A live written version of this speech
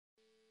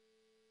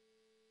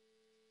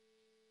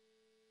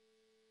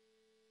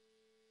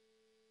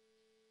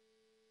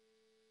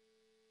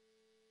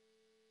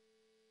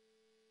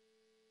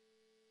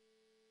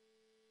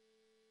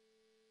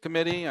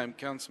Committee. I'm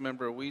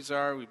Councilmember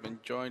Weezar. We've been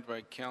joined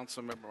by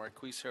Councilmember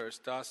Marquise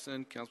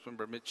Harris-Dawson,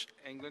 Councilmember Mitch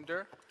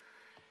Englander.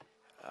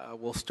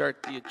 We'll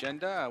start the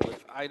agenda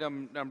with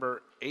item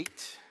number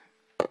 8.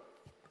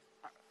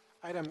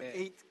 Item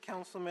 8,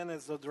 Councilman,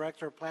 is the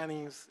Director of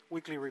Planning's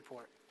weekly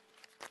report.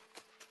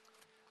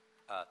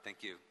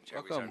 Thank you, Chair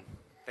Welcome.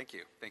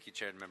 Weezar. Thank you,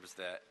 Chair and members of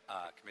the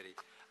committee.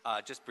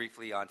 Just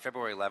briefly, on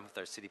February 11th,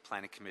 our City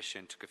Planning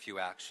Commission took a few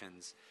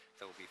actions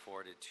that will be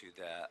forwarded to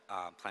the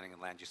Planning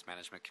and Land Use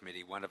Management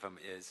Committee. One of them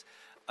is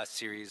a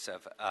series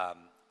of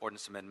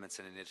ordinance amendments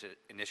and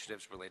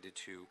initiatives related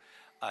to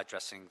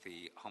addressing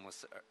the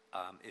homeless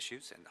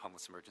issues and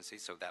homeless emergency.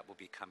 So that will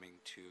be coming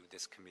to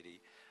this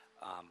committee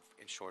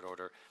in short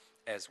order,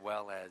 as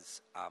well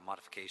as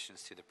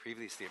modifications to the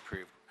previously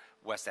approved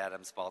West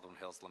Adams, Baldwin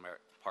Hills,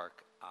 Leimert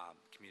Park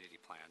community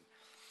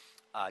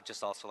plan.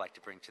 Just also like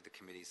to bring to the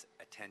committee's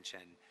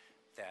attention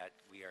that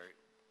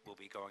we'll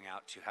be going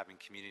out to having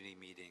community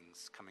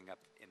meetings coming up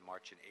in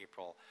March and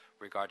April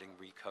regarding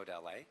Recode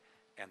LA,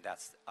 and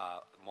that's a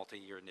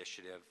multi-year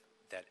initiative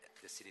that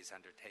the city's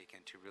undertaken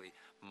to really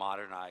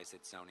modernize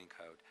its zoning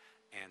code.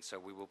 And so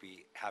we will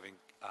be having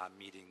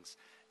meetings.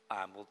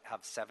 We'll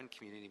have 7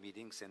 community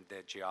meetings, and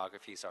the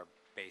geographies are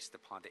based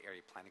upon the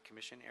Area Planning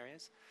Commission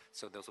areas.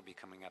 So those will be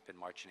coming up in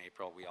March and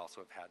April. We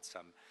also have had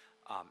some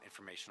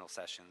informational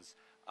sessions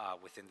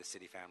within the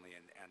city family,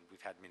 and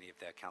we've had many of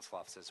the council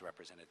offices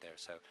represented there.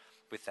 So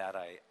with that,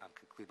 I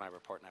conclude my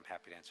report, and I'm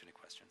happy to answer any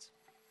questions.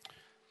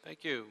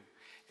 Thank you.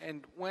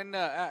 And when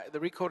the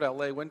Recode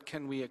LA, when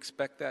can we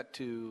expect that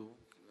to,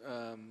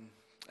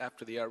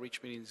 after the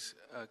outreach meetings,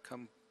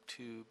 come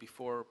to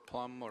before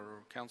Plum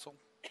or Council?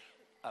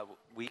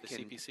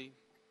 CPC?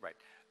 Right.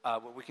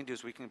 What we can do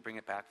is we can bring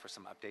it back for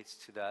some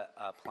updates to the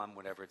Plum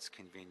whenever it's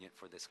convenient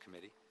for this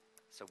committee.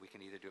 So we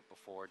can either do it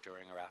before,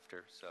 during, or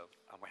after. So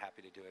we're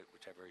happy to do it,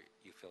 whichever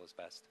you feel is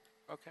best.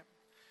 Okay.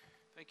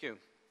 Thank you.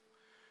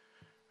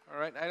 All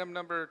right. Item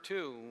number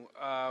 2,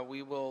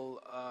 we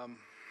will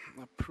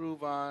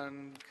approve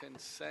on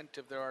consent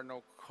if there are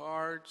no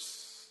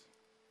cards.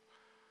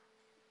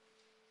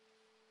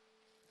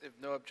 If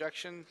no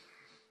objection,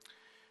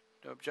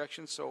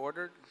 so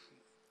ordered.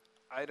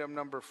 Item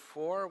number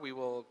 4, we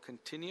will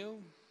continue.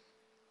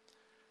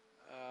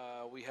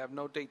 We have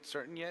no date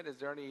certain yet. Is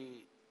there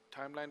any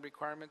timeline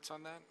requirements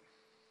on that?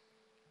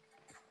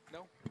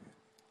 No?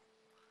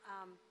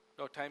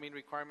 No timing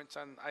requirements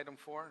on item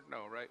 4?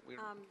 No, right?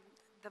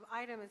 The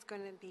item is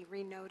going to be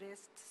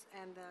renoticed,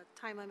 and the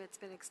time limit's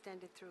been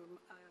extended through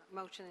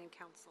motion in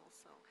council.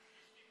 So,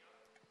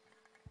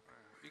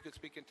 you could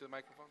speak into the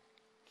microphone.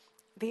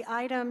 the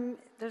item,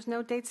 there's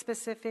no date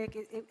specific.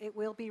 It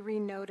will be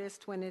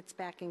renoticed when it's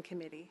back in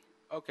committee.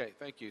 Okay,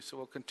 thank you. So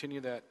we'll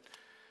continue that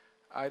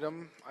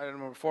item. Item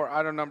number 4.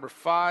 Item number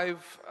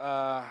 5.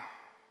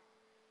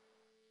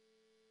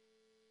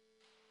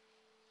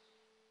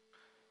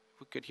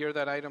 We could hear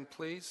that item,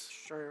 please.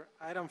 Sure.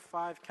 Item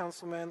 5,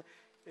 Councilman,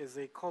 is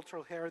a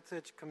Cultural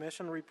Heritage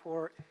Commission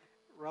report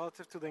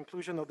relative to the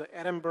inclusion of the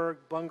Edinburgh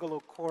Bungalow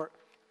Court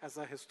as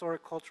a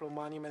historic cultural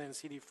monument in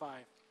CD5.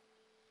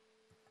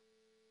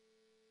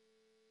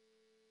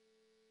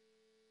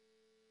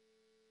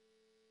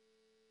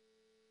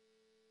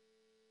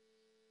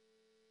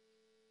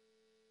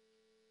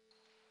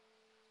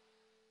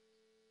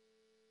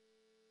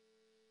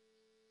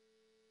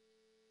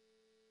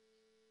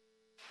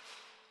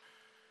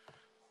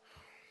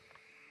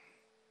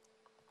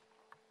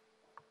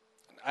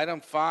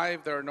 Item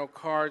 5, there are no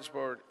cards,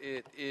 but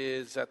it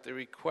is at the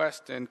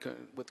request and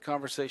with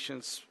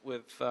conversations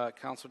with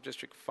Council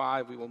District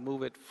 5, we will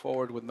move it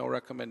forward with no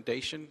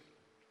recommendation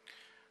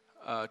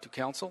to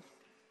Council.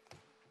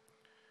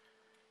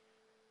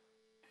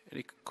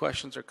 Any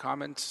questions or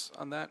comments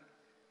on that?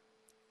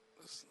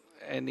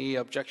 Any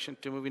objection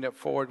to moving it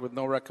forward with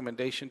no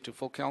recommendation to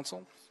full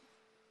Council?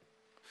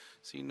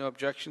 See no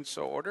objection,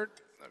 so ordered.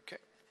 Okay.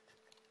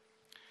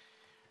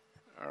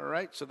 All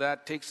right, so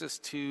that takes us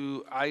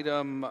to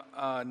item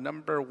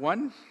number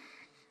 1.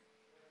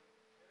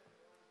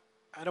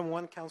 Item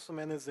 1,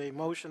 Councilman, is a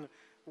motion,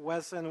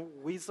 Wesson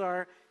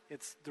Weezar.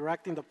 It's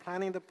directing the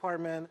Planning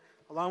Department,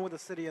 along with the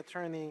City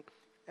Attorney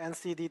and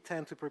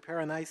CD10, to prepare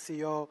an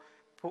ICO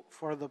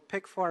for the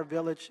Pickford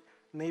Village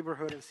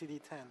neighborhood in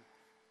CD10.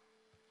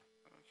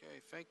 Okay,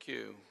 thank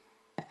you.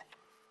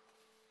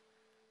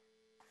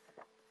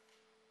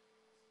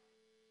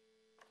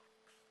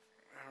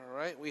 All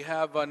right, we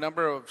have a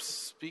number of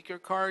speaker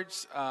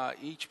cards.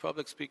 Each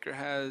public speaker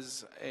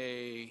has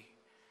a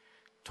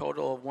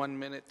total of 1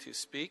 minute to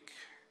speak.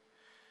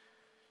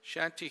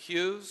 Shanti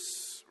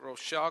Hughes,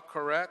 Rochelle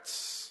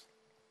Koretz,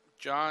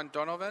 John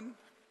Donovan.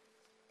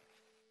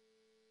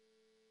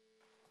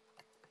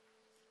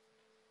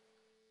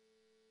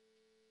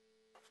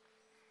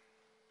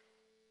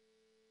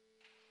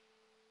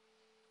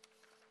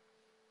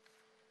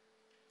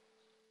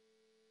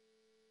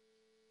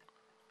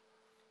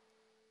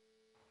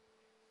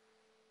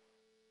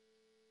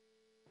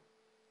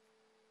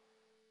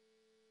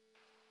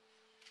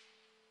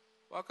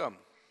 Welcome.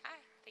 Hi,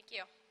 thank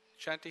you.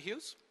 Shanti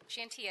Hughes?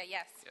 Shantia,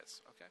 yes.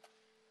 Yes, okay.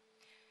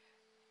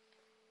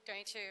 Do I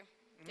need to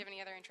give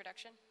any other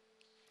introduction?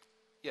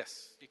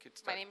 Yes, you could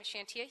My start. name is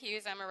Shantia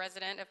Hughes. I'm a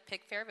resident of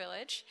Pickfair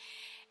Village.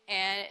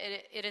 And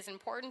it is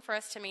important for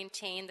us to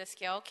maintain the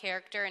scale,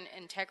 character, and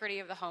integrity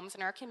of the homes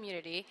in our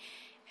community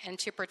and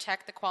to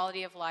protect the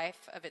quality of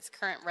life of its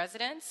current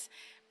residents.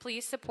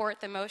 Please support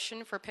the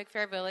motion for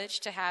Pickfair Village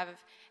to have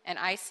an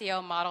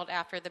ICO modeled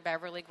after the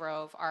Beverly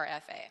Grove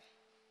RFA.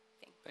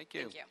 Thank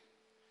you. Thank you.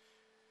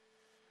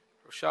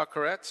 Rochelle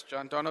Koretz,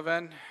 John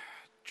Donovan,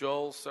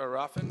 Joel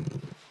Serafin.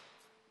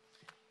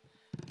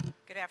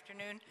 Good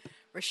afternoon.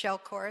 Rochelle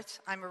Koretz.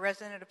 I'm a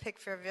resident of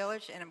Pickfair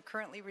Village, and I'm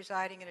currently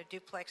residing in a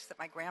duplex that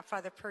my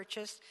grandfather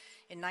purchased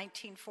in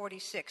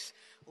 1946,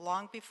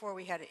 long before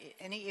we had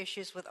any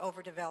issues with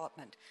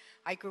overdevelopment.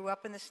 I grew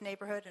up in this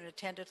neighborhood and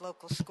attended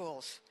local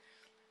schools.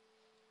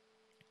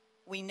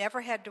 We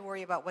never had to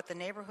worry about what the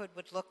neighborhood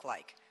would look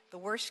like. The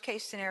worst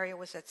case scenario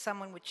was that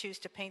someone would choose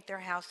to paint their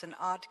house an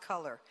odd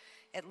color,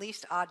 at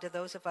least odd to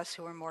those of us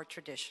who are more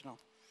traditional.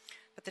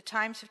 But the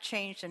times have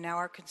changed, and now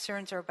our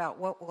concerns are about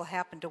what will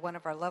happen to one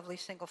of our lovely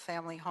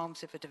single-family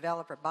homes if a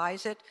developer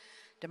buys it,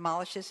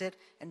 demolishes it,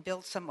 and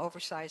builds some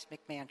oversized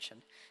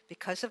McMansion.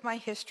 Because of my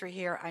history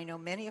here, I know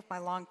many of my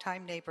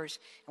longtime neighbors,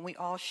 and we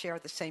all share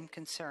the same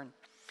concern.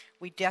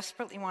 We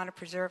desperately want to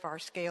preserve our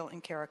scale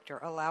and character.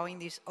 Allowing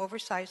these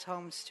oversized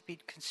homes to be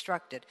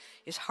constructed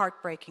is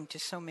heartbreaking to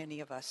so many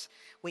of us.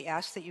 We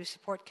ask that you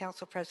support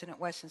Council President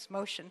Wesson's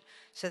motion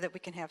so that we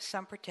can have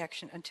some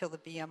protection until the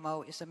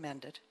BMO is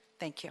amended.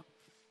 Thank you.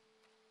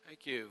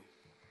 Thank you.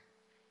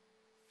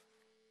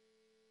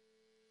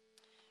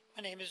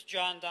 My name is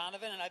John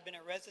Donovan, and I've been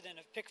a resident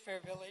of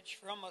Pickfair Village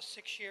for almost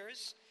 6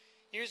 years.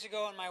 Years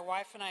ago, when my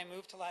wife and I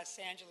moved to Los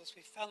Angeles,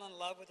 we fell in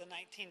love with the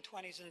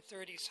 1920s and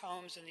 30s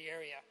homes in the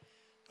area.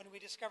 When we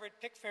discovered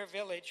Pickfair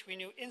Village, we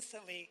knew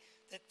instantly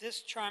that this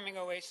charming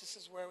oasis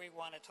is where we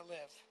wanted to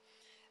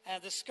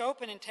live. The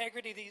scope and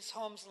integrity of these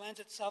homes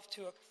lends itself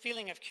to a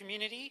feeling of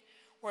community,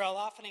 where I'll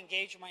often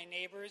engage my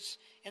neighbors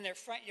in their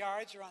front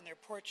yards or on their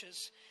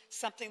porches,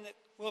 something that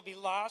will be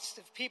lost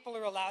if people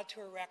are allowed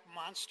to erect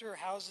monster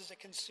houses that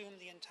consume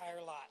the entire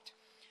lot.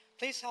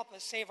 Please help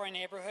us save our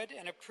neighborhood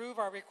and approve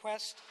our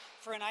request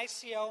for an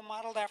ICO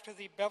modeled after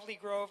the Beverly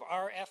Grove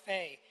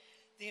RFA.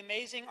 The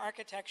amazing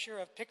architecture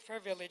of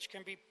Pickfair Village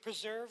can be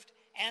preserved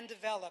and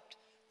developed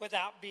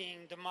without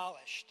being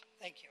demolished.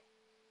 Thank you.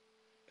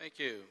 Thank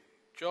you.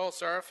 Joel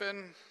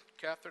Serafin,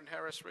 Catherine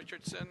Harris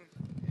Richardson,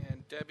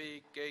 and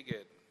Debbie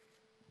Gagan.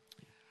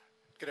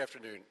 Good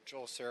afternoon.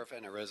 Joel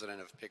Serafin, a resident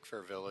of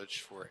Pickfair Village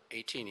for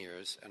 18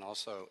 years and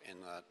also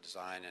in the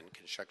design and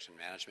construction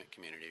management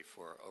community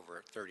for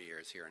over 30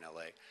 years here in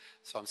LA.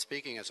 So I'm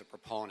speaking as a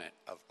proponent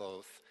of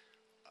both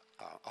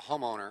a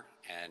homeowner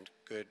and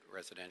good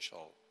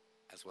residential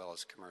as well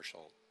as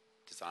commercial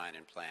design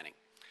and planning.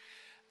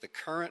 The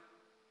current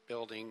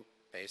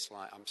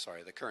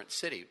the current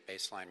city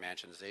baseline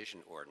mansionization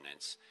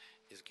ordinance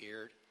is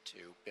geared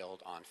to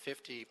build on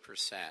 50%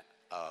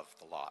 of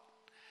the lot.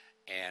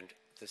 And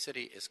the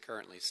city is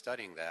currently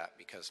studying that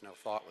because no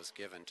thought was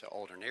given to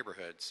older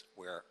neighborhoods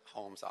where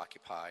homes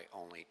occupy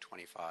only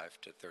 25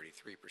 to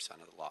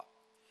 33% of the lot.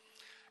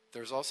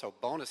 There's also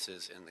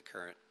bonuses in the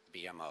current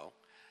BMO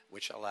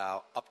which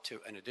allow up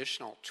to an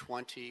additional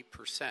 20%,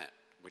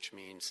 which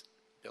means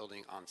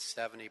building on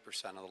 70%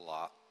 of the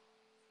lot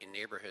in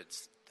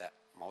neighborhoods that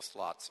most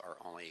lots are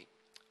only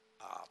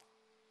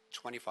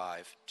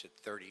 25 to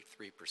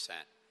 33%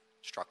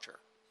 structure.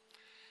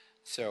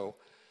 So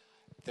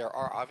there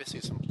are obviously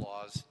some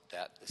flaws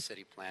that the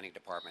city planning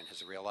department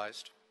has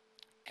realized,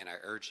 and I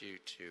urge you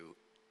to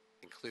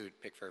include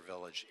Pickfair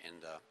Village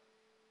in the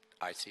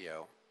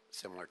ICO,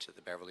 similar to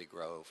the Beverly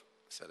Grove,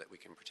 so that we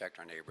can protect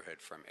our neighborhood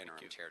from interim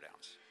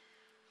teardowns.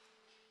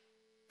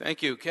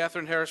 Thank you.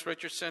 Catherine Harris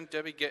Richardson,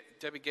 Debbie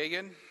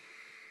Gagan.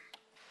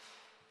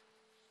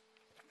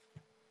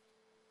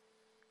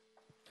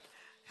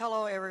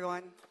 Hello,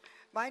 everyone.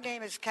 My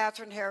name is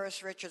Catherine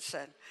Harris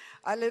Richardson.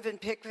 I live in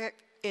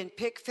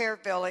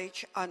Pickfair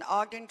Village on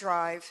Ogden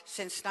Drive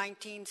since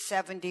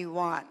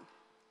 1971.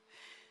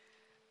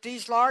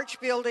 These large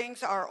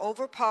buildings are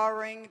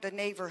overpowering the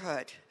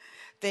neighborhood.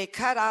 They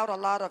cut out a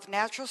lot of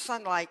natural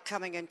sunlight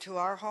coming into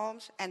our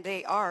homes, and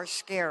they are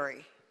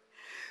scary.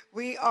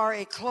 We are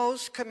a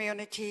close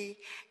community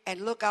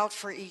and look out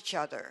for each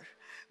other.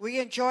 We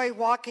enjoy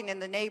walking in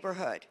the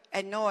neighborhood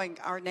and knowing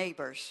our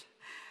neighbors,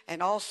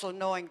 and also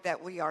knowing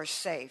that we are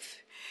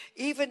safe.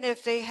 Even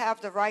if they have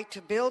the right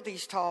to build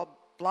these tall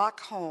block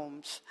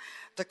homes,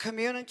 the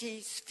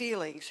community's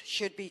feelings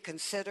should be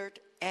considered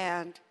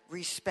and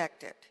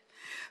respected.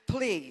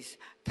 Please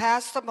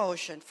pass the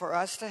motion for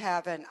us to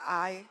have an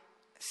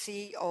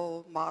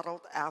ICO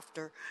modeled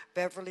after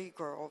Beverly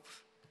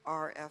Grove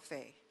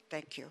RFA.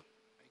 Thank you.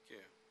 Thank you.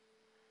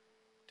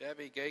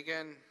 Debbie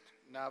Gagan,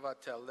 Nava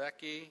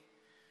Telecki,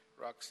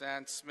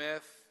 Roxanne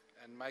Smith,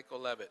 and Michael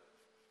Levitt.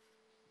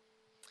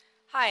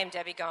 Hi, I'm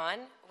Debbie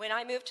Gahn. When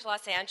I moved to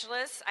Los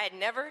Angeles, I had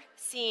never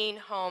seen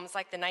homes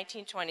like the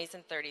 1920s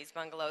and 30s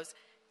bungalows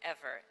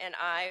ever, and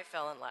I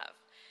fell in love.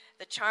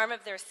 The charm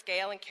of their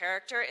scale and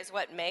character is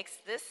what makes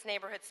this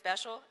neighborhood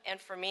special,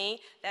 and for me,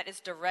 that is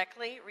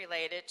directly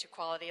related to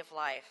quality of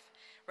life.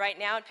 Right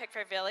now in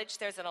Pickfair Village,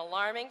 there's an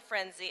alarming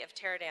frenzy of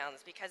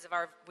teardowns because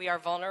we are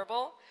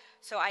vulnerable,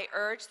 so I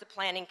urge the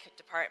planning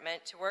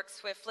department to work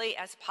swiftly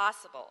as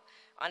possible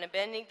on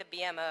amending the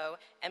BMO,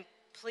 and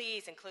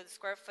please include the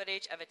square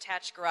footage of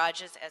attached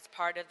garages as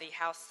part of the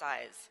house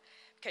size.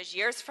 Because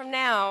years from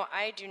now,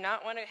 I do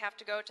not want to have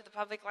to go to the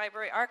public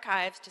library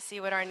archives to see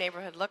what our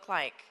neighborhood looked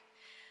like.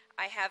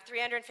 I have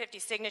 350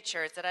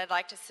 signatures that I'd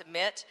like to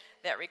submit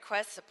that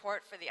request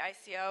support for the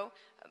ICO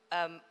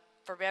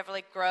for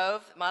Beverly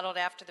Grove, modeled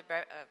after the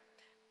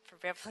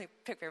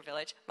Pickfair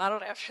Village,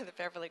 modeled after the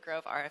Beverly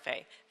Grove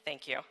RFA.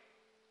 Thank you.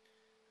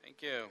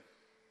 Thank you.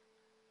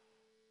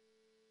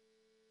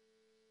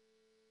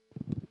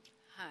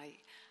 Hi.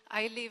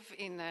 I live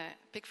in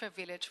Pickfair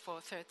Village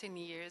for 13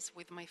 years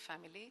with my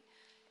family,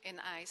 and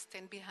I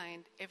stand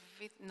behind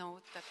every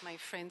note that my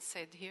friend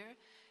said here,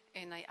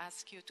 and I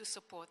ask you to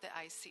support the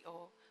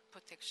ICO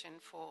protection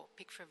for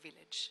Pickfair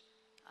Village.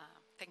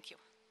 Thank you.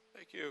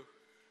 Thank you.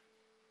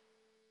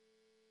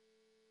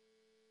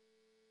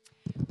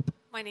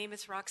 My name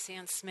is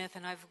Roxanne Smith,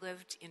 and I've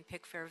lived in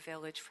Pickfair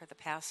Village for the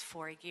past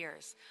 4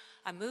 years.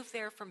 I moved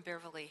there from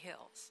Beverly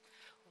Hills,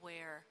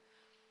 where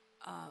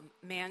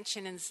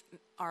mansions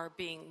are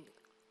being,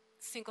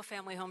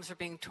 single-family homes are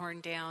being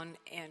torn down,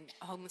 and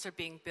homes are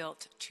being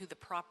built to the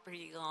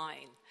property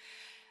line.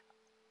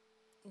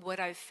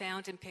 What I've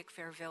found in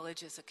Pickfair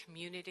Village is a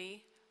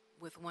community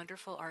with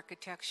wonderful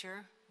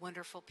architecture,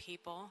 wonderful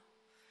people,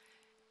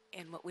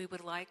 and what we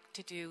would like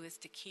to do is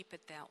to keep it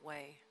that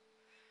way.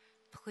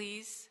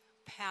 Please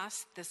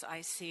pass this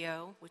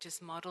ICO, which is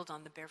modeled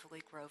on the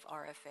Beverly Grove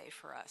RFA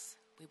for us.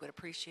 We would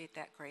appreciate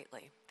that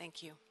greatly.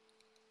 Thank you.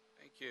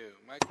 Thank you.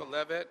 Michael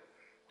Levitt,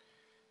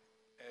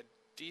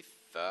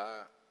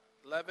 Editha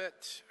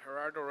Levitt,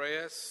 Gerardo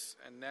Reyes,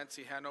 and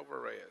Nancy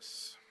Hanover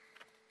Reyes.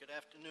 Good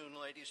afternoon,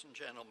 ladies and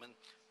gentlemen.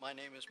 My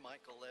name is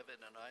Michael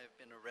Levitt, and I have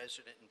been a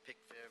resident in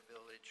Pickfair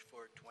Village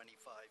for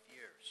 25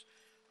 years.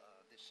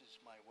 This is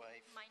my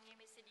wife. My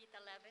name is Editha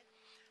Levitt.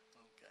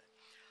 Okay.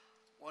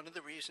 One of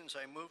the reasons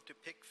I moved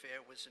to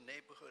Pickfair was the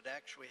neighborhood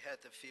actually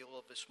had the feel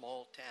of a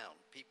small town.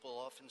 People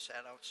often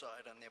sat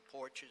outside on their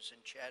porches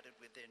and chatted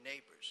with their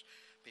neighbors.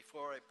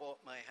 Before I bought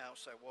my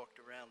house, I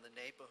walked around the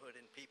neighborhood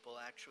and people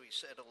actually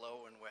said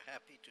hello and were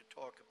happy to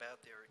talk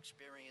about their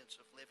experience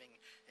of living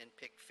in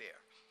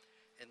Pickfair.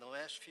 In the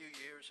last few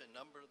years, a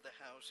number of the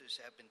houses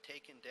have been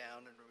taken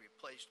down and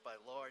replaced by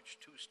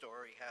large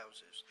two-story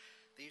houses.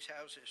 These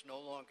houses no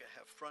longer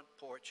have front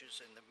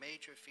porches, and the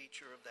major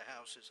feature of the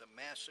house is a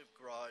massive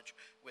garage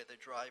where the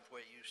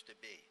driveway used to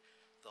be.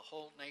 The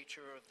whole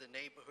nature of the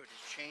neighborhood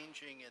is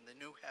changing, and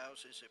the new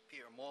houses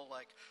appear more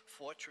like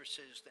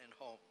fortresses than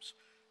homes.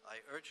 I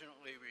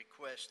urgently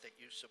request that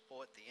you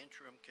support the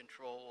interim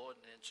control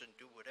ordinance and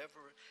do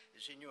whatever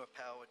is in your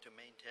power to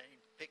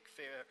maintain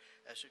Pickfair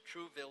as a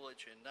true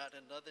village and not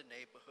another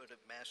neighborhood of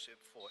massive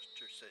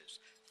fortresses.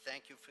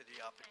 Thank you for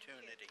the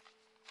opportunity.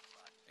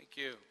 Thank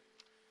you.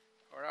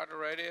 Gerardo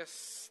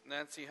Reyes,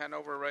 Nancy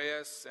Hanover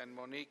Reyes, and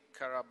Monique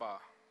Caraba.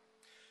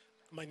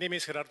 My name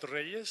is Gerardo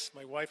Reyes.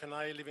 My wife and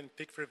I live in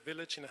Pickfair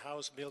Village in a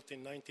house built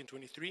in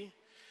 1923.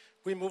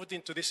 We moved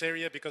into this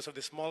area because of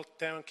the small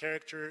town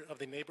character of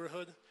the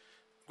neighborhood.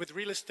 With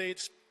real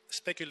estate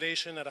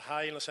speculation at a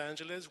high in Los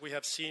Angeles, we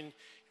have seen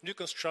new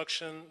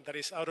construction that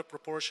is out of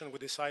proportion with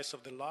the size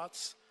of the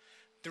lots.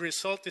 The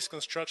result is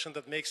construction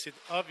that makes it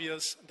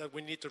obvious that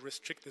we need to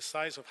restrict the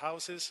size of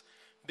houses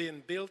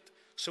being built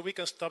so we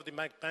can stop the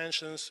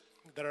mansions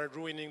that are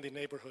ruining the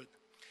neighborhood.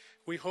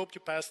 We hope to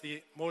pass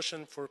the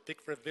motion for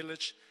Pickfair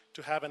Village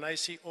to have an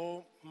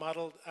ICO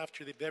modeled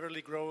after the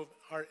Beverly Grove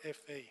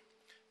RFA.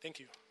 Thank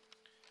you.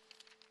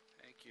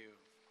 Thank you.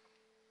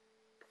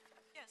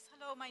 Yes,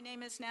 hello, my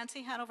name is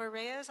Nancy Hanover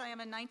Reyes. I am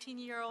a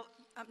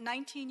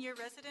 19-year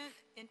resident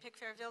in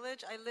Pickfair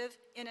Village. I live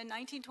in a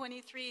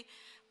 1923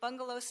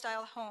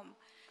 bungalow-style home.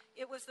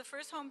 It was the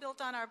first home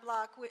built on our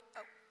block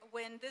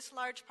when this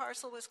large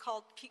parcel was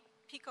called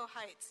Pico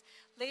Heights.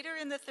 Later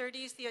in the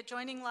 30s, the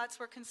adjoining lots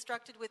were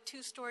constructed with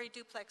two-story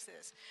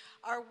duplexes.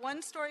 Our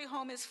one-story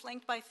home is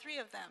flanked by 3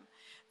 of them.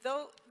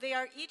 Though they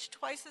are each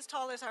twice as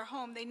tall as our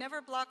home, they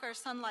never block our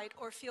sunlight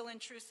or feel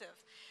intrusive.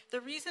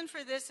 The reason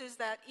for this is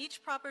that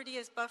each property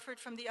is buffered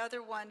from the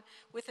other one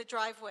with a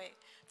driveway.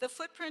 The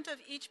footprint of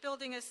each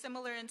building is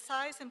similar in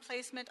size and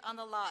placement on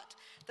the lot.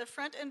 The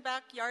front and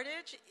back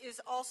yardage is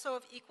also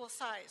of equal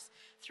size.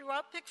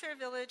 Throughout Pickfair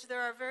Village,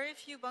 there are very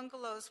few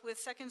bungalows with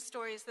second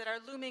stories that are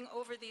looming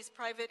over these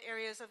private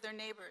areas of their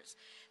neighbors.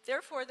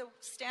 Therefore, the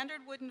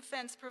standard wooden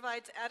fence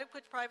provides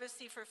adequate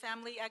privacy for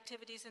family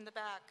activities in the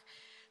back.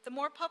 The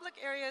more public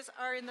areas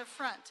are in the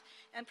front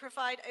and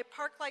provide a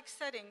park-like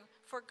setting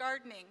for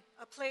gardening,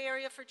 a play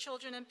area for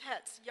children and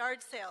pets, yard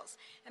sales,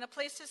 and a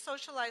place to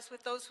socialize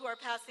with those who are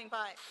passing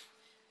by.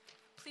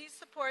 Please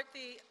support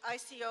the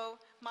ICO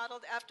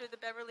modeled after the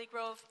Beverly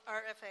Grove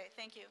RFA.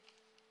 Thank you.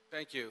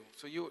 Thank you.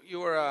 So you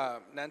were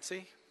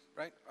Nancy,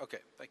 right? Okay,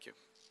 thank you.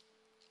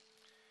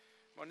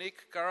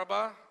 Monique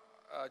Caraba,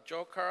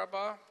 Joe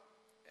Caraba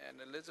and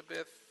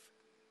Elizabeth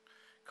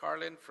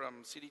Carlin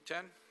from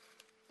CD10.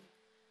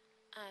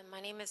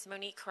 My name is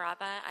Monique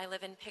Caraba. I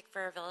live in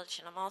Pickfair Village,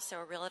 and I'm also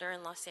a realtor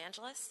in Los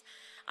Angeles.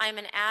 I'm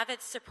an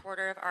avid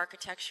supporter of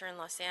architecture in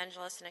Los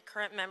Angeles and a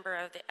current member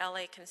of the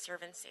LA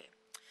Conservancy.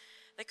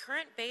 The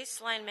current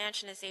baseline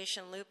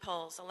mansionization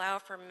loopholes allow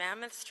for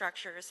mammoth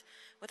structures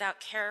without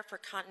care for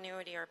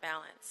continuity or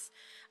balance.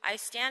 I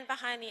stand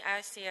behind the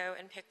ICO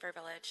in Pickfair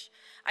Village.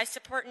 I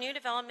support new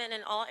development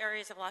in all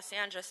areas of Los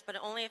Angeles, but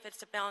only if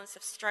it's a balance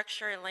of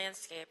structure and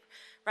landscape,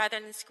 rather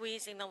than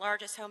squeezing the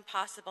largest home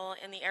possible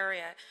in the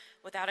area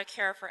without a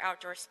care for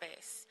outdoor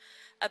space.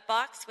 A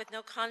box with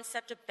no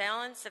concept of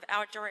balance of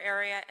outdoor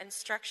area and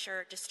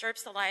structure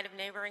disturbs the light of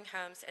neighboring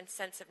homes and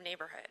sense of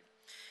neighborhood.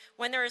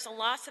 When there is a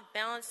loss of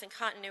balance and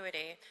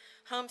continuity,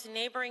 homes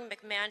neighboring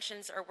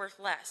McMansions are worth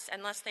less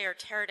unless they are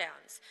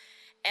tear-downs,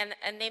 and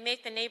they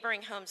make the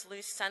neighboring homes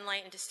lose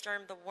sunlight and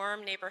disturb the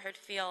warm neighborhood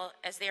feel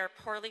as they are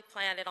poorly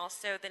planned, and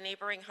also the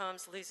neighboring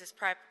homes loses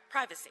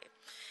privacy.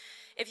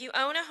 If you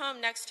own a home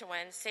next to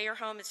one, say your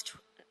home is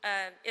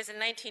a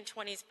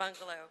 1920s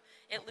bungalow,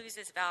 it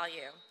loses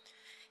value.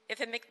 If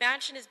a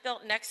McMansion is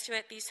built next to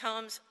it, these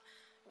homes,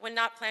 when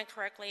not planned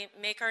correctly,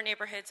 make our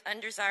neighborhoods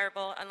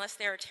undesirable unless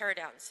they are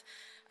tear-downs.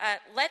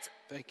 Let's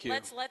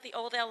let the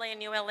old LA and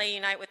new LA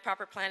unite with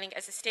proper planning.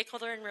 As a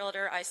stakeholder and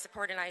realtor, I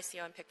support an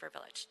ICO in Pickfair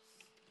Village.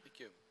 Thank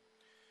you.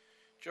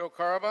 Joe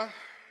Caraba.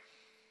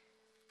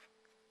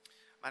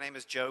 My name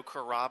is Joe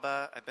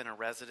Caraba. I've been a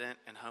resident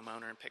and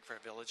homeowner in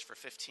Pickfair Village for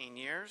 15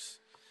 years.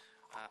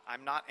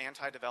 I'm not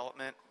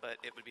anti-development, but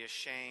it would be a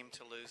shame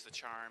to lose the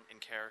charm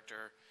and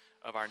character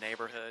of our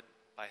neighborhood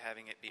by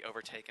having it be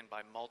overtaken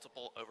by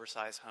multiple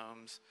oversized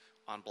homes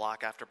on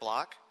block after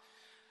block.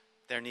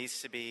 There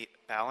needs to be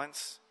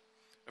balance.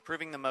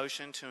 Approving the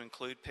motion to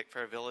include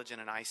Pickfair Village in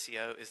an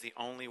ICO is the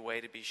only way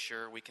to be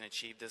sure we can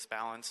achieve this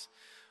balance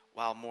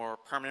while more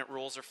permanent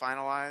rules are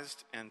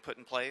finalized and put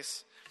in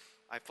place.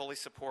 I fully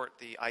support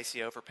the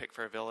ICO for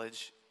Pickfair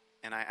Village,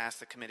 and I ask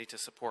the committee to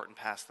support and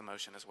pass the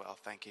motion as well.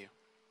 Thank you.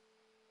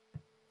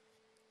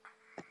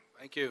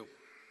 Thank you.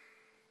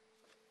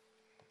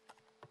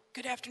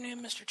 Good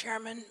afternoon, Mr.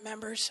 Chairman,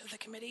 members of the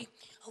committee.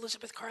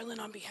 Elizabeth Carlin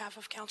on behalf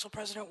of Council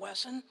President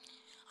Wesson.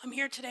 I'm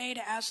here today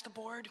to ask the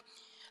board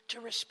to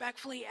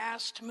respectfully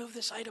ask to move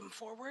this item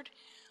forward.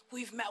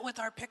 We've met with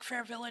our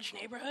Pickfair Village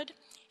neighborhood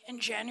in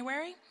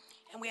January,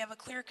 and we have a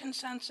clear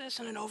consensus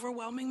and an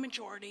overwhelming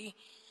majority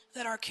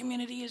that our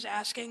community is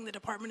asking the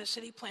Department of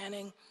City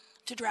Planning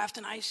to draft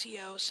an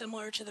ICO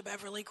similar to the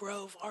Beverly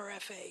Grove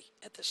RFA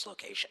at this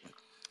location.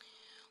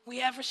 We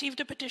have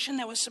received a petition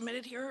that was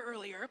submitted here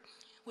earlier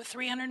with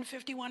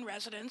 351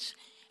 residents,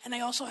 and I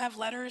also have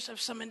letters of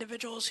some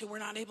individuals who were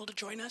not able to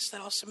join us that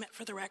I'll submit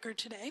for the record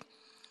today.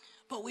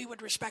 But we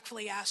would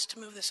respectfully ask to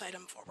move this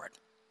item forward.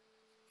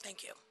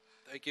 Thank you.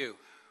 Thank you.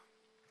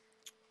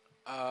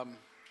 We're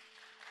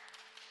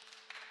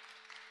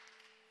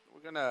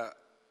going to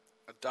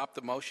adopt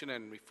the motion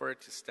and refer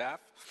it to staff.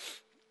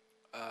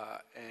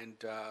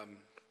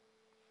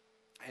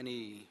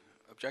 Any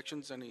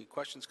objections, any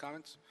questions,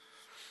 comments?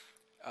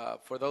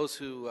 For those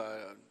who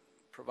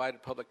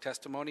provided public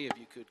testimony, if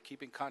you could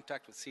keep in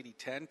contact with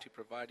CD10 to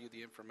provide you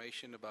the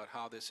information about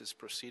how this is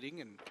proceeding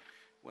and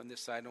when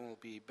this item will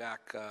be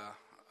back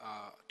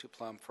to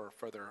Plum for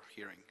further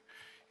hearing.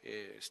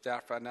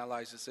 Staff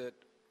analyzes it,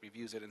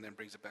 reviews it, and then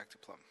brings it back to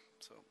Plum.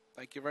 So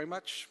thank you very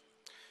much.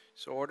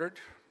 So ordered.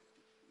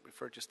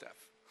 Refer to staff.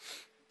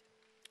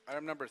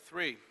 Item number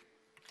 3.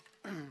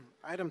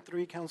 Item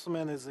 3,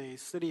 Councilman, is a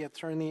city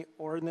attorney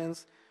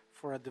ordinance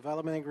for a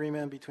development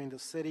agreement between the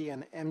city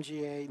and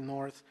MGA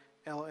North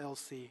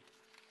LLC.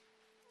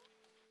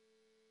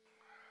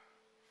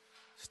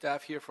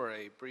 Staff here for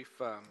a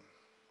brief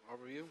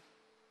overview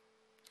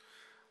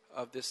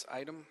of this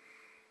item.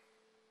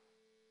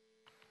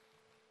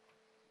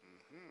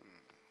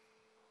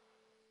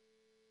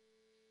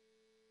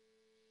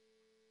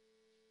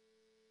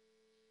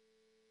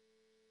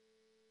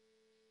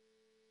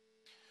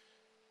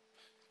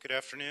 Good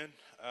afternoon,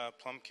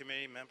 Plum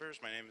Committee members.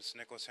 My name is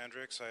Nicholas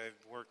Hendricks. I've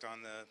worked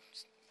on the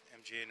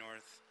MGA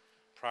North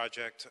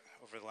project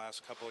over the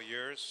last couple of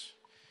years.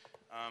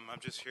 I'm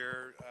just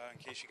here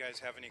in case you guys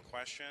have any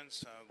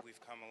questions. We've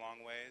come a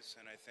long ways,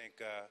 and I think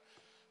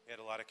we had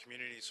a lot of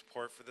community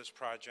support for this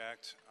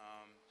project,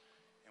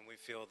 and we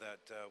feel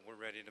that we're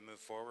ready to move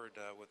forward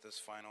with this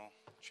final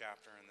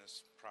chapter in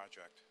this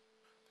project.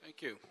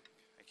 Thank you.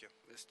 Thank you.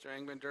 Mr.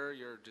 Englander,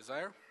 your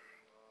desire?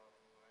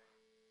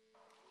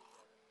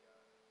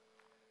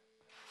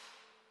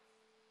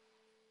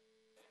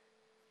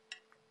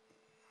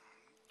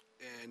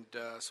 And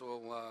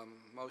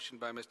motion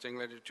by Mr.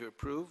 Englander to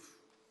approve.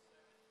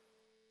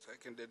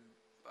 Seconded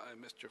by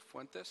Mr.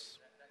 Fuentes.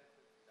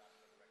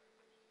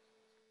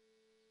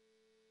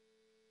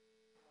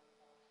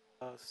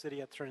 City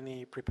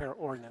attorney prepare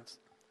ordinance.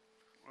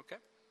 Okay.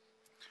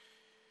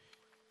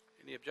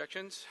 Any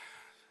objections?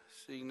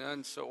 Seeing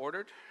none, so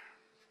ordered.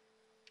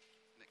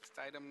 Next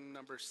item,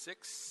 number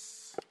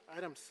 6.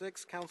 Item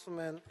 6,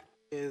 Councilman,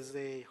 is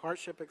a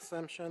hardship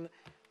exemption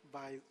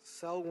by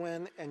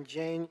Selwyn and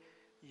Jane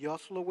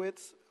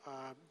Yoslowitz.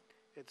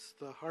 It's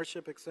the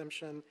hardship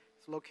exemption.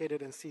 It's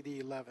located in CD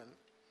 11.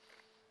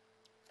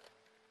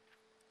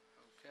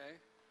 Okay.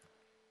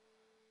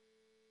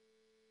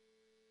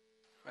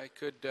 I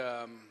could.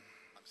 I'm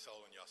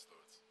Selwyn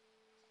Yoslowitz.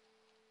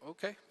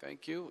 Okay,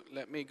 thank you.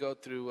 Let me go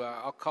through.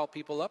 I'll call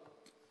people up.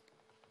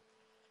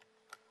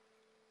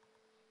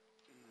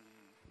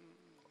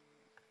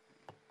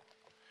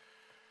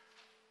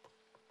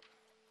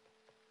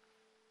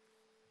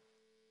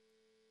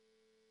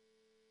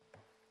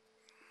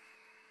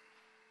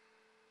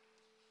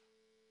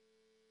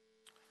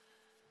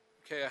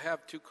 Okay, I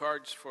have two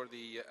cards for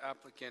the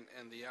applicant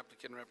and the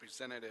applicant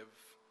representative.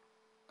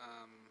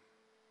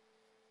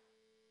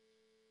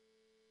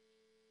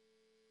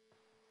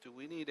 Do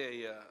we need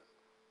a,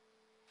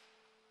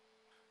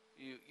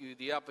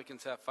 the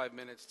applicants have 5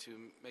 minutes to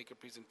make a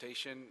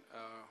presentation.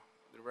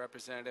 The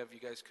representative, you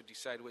guys could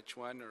decide which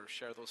one or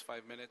share those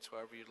 5 minutes,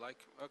 however you'd like.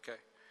 Okay.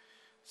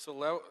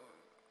 So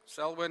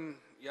Selwyn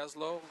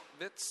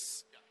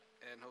Yoslowitz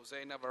and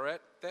Jose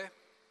Navarrete.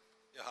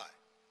 Yeah, hi.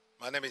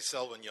 My name is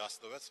Selwyn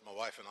Yoslowitz. My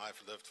wife and I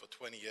have lived for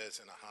 20 years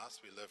in a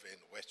house. We live in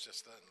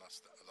Westchester in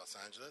Los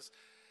Angeles.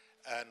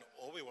 And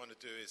all we want to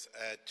do is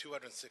add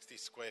 260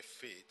 square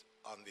feet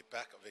on the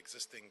back of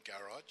existing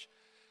garage.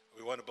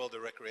 We want to build a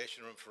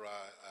recreation room for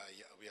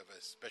we have a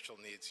special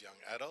needs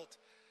young adult.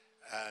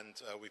 And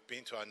we've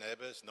been to our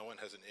neighbors. No one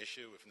has an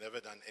issue. We've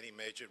never done any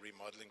major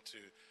remodeling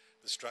to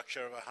the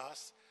structure of our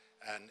house.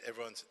 And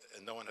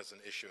no one has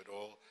an issue at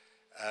all.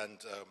 And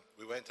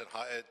we went and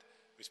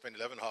we spent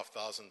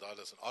 $11,500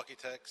 on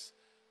architects.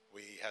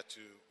 We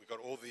got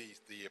all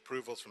the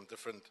approvals from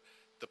different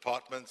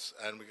departments,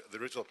 and the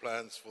original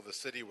plans for the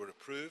city were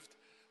approved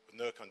with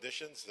no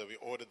conditions. So we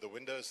ordered the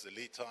windows, the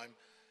lead time,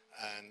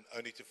 and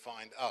only to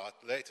find out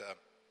later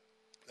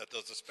that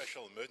there's a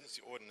special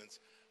emergency ordinance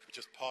which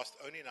is passed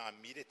only in our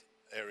immediate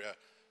area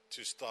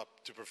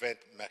to prevent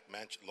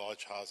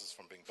large houses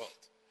from being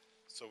built.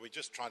 So we're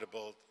just trying to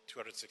build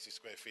 260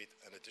 square feet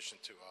in addition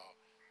to our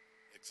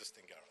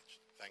existing garage.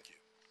 Thank you.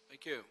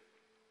 Thank you.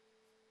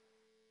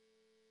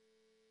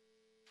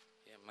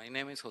 Yeah, my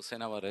name is Jose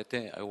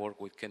Navarrete. I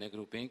work with Kenneth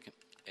Group Inc.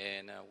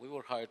 And we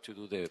were hired to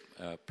do the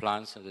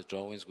plans and the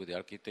drawings with the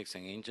architects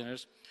and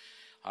engineers.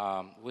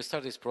 We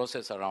started this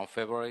process around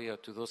February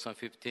of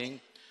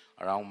 2015.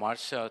 Around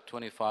March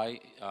 25,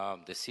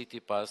 the city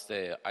passed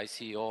the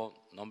ICO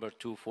number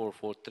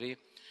 2443,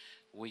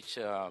 which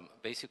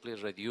basically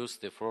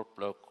reduced the floor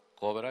block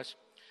coverage.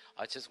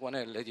 I just want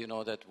to let you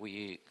know that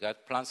we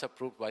got plans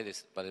approved by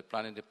the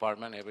planning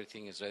department.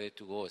 Everything is ready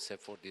to go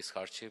except for this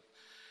hardship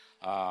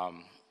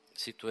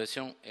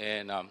situation.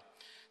 And I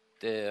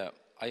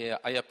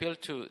appeal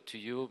to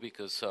you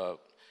because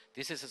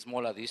this is a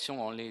small addition,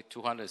 only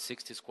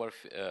 260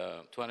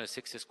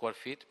 square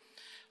feet,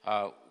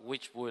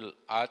 which will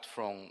add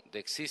from the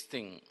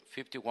existing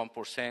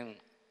 51%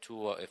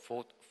 to a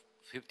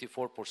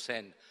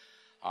 54%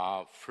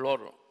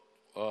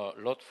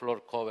 lot floor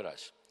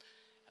coverage.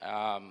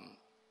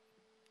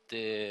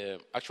 The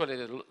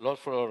lot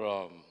floor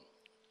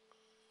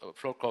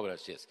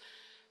coverage, yes.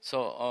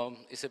 So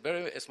it's a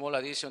very small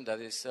addition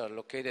that is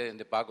located in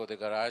the back of the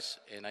garage,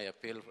 and I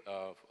appeal.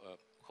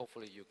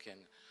 Hopefully, you can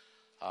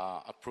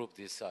approve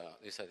this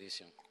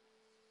addition.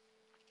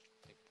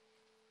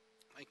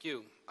 Thank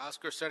you,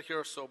 Oscar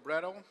Sergio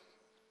Sobreto.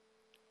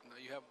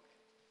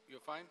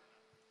 You're fine.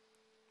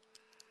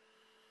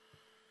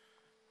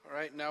 All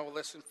right, now we'll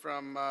listen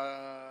from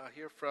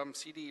hear from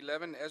CD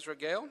 11, Ezra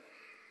Gale.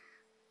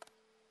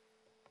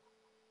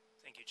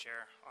 Thank you,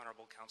 Chair.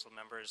 Honorable council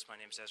members, my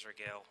name is Ezra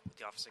Gale with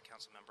the Office of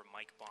Council Member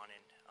Mike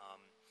Bonin.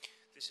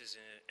 This is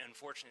an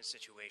unfortunate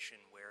situation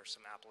where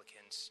some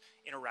applicants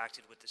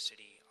interacted with the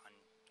city on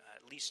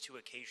at least 2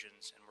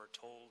 occasions and were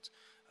told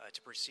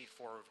to proceed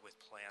forward with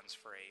plans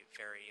for a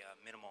very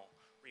minimal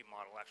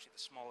remodel, actually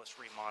the smallest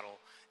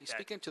remodel. Can you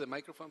speak into the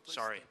microphone, please?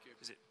 Sorry.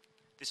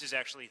 This is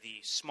actually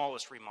the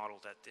smallest remodel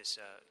that this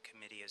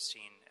committee has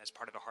seen as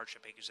part of a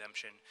hardship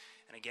exemption.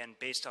 And again,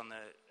 based on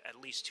at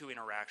least 2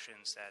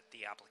 interactions that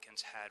the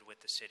applicants had with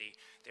the city,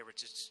 they were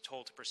just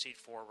told to proceed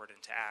forward and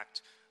to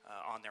act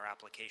on their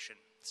application.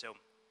 So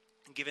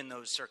given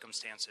those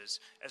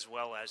circumstances, as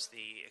well as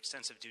the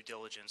extensive due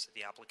diligence that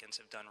the applicants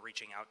have done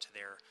reaching out to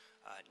their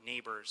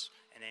neighbors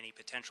and any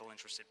potential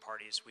interested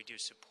parties, we do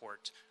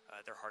support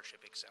their hardship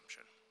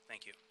exemption.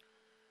 Thank you.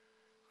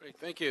 Great,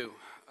 thank you.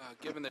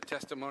 Given the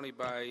testimony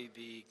by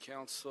the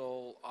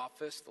council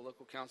office, the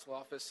local council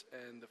office,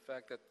 and the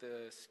fact that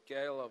the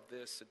scale of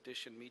this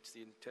addition meets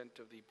the intent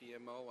of the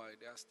BMO,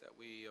 I'd ask that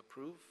we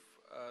approve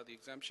the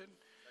exemption.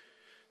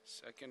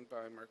 Second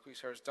by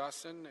Marquise Harris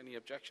Dawson. Any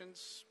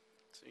objections?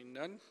 Seeing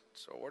none,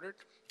 so ordered.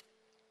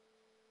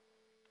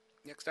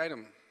 Next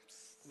item.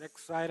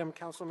 Next item,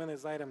 Councilman,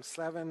 is item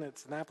 7.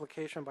 It's an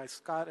application by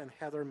Scott and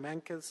Heather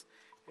Menkes.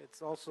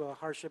 It's also a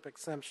hardship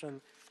exemption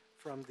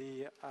from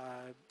the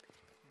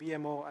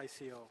BMO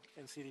ICO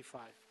in CD5.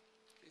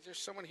 Is there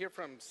someone here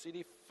from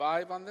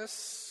CD5 on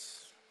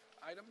this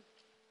item?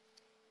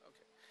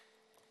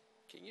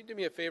 Okay. Can you do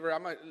me a favor?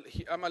 I'm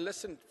gonna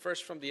listen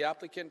first from the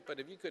applicant, but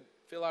if you could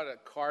fill out a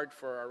card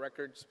for our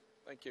records,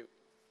 thank you.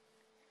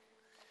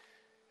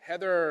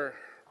 Heather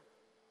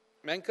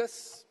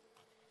Mencas.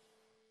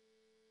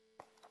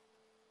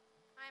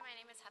 Hi, my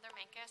name is Heather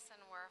Mencas, and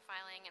we're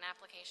filing an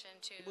application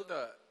to... Move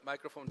the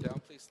microphone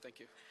down, please. Thank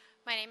you.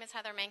 My name is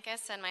Heather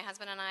Mencas, and my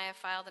husband and I have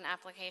filed an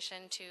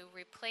application to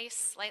replace,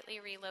 slightly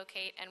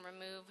relocate, and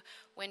remove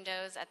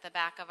windows at the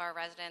back of our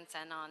residence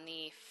and on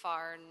the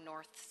far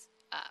north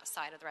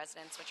side of the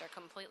residence, which are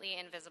completely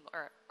invisible,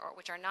 or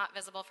which are not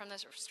visible from the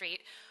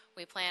street.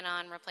 We plan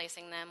on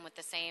replacing them with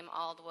the same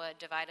Aldwood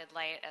divided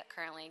light that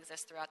currently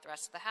exists throughout the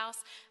rest of the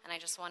house. And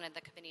I just wanted the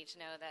committee to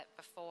know that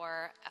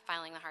before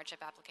filing the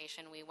hardship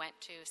application, we went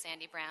to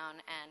Sandy Brown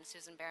and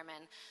Susan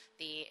Behrman,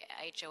 the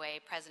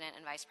HOA president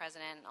and vice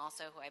president, and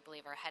also who I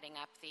believe are heading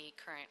up the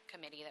current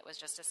committee that was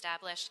just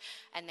established.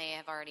 And they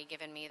have already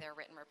given me their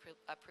written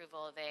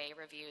approval. They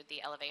reviewed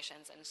the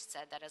elevations and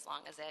said that as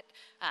long as it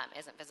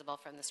isn't visible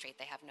from the street,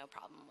 they have no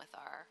problem with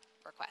our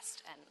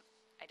request. And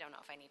I don't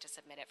know if I need to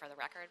submit it for the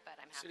record, but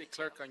I'm happy City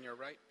Clerk on your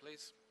right,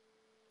 please.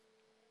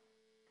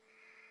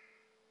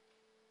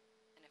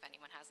 And if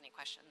anyone has any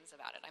questions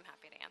about it, I'm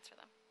happy to answer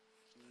them.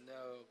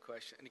 No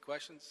question. Any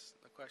questions?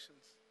 No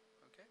questions?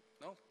 Okay.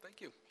 No, thank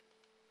you.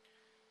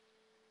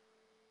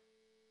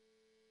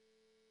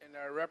 And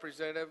our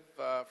representative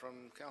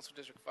from Council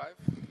District 5.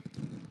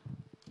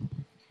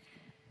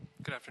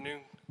 Good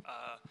afternoon.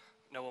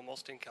 Noah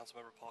Molstein,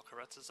 Councilmember Paul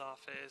Koretz's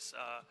office.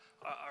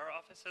 Our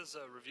office has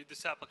reviewed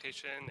this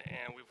application,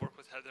 and we've worked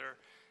with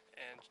Heather,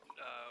 and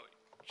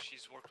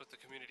she's worked with the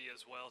community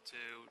as well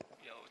to,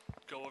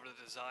 go over the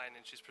design,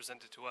 and she's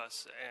presented to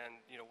us.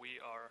 And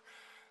we are,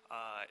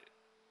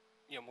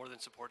 more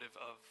than supportive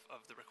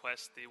of the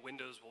request. The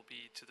windows will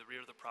be to the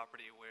rear of the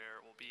property,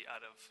 where it will be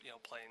out of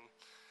plain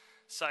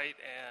sight,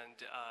 and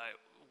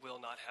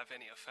will not have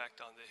any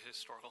effect on the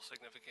historical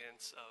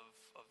significance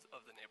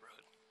of the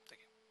neighborhood.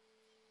 Thank you.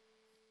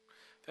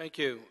 Thank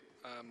you.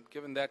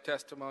 Given that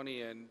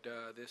testimony, and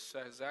this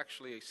is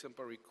actually a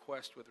simple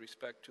request with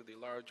respect to the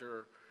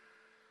larger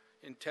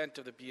intent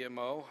of the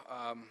BMO.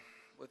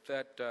 With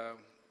that,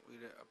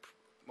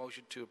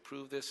 motion to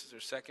approve this. Is there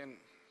a second?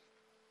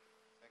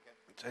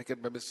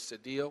 Second by Mrs.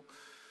 Cedillo.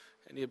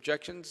 Any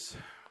objections?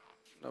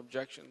 No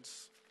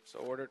objections. So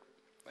ordered.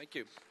 Thank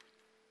you.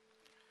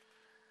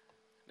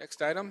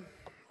 Next item.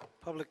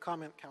 Public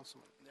comment,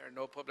 Councilman. There are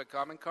no public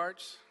comment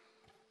cards.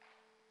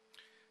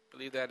 I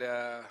believe that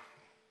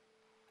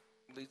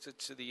leads it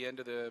to the end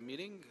of the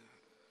meeting.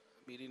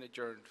 Meeting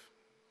adjourned.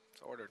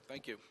 It's ordered.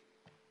 Thank you.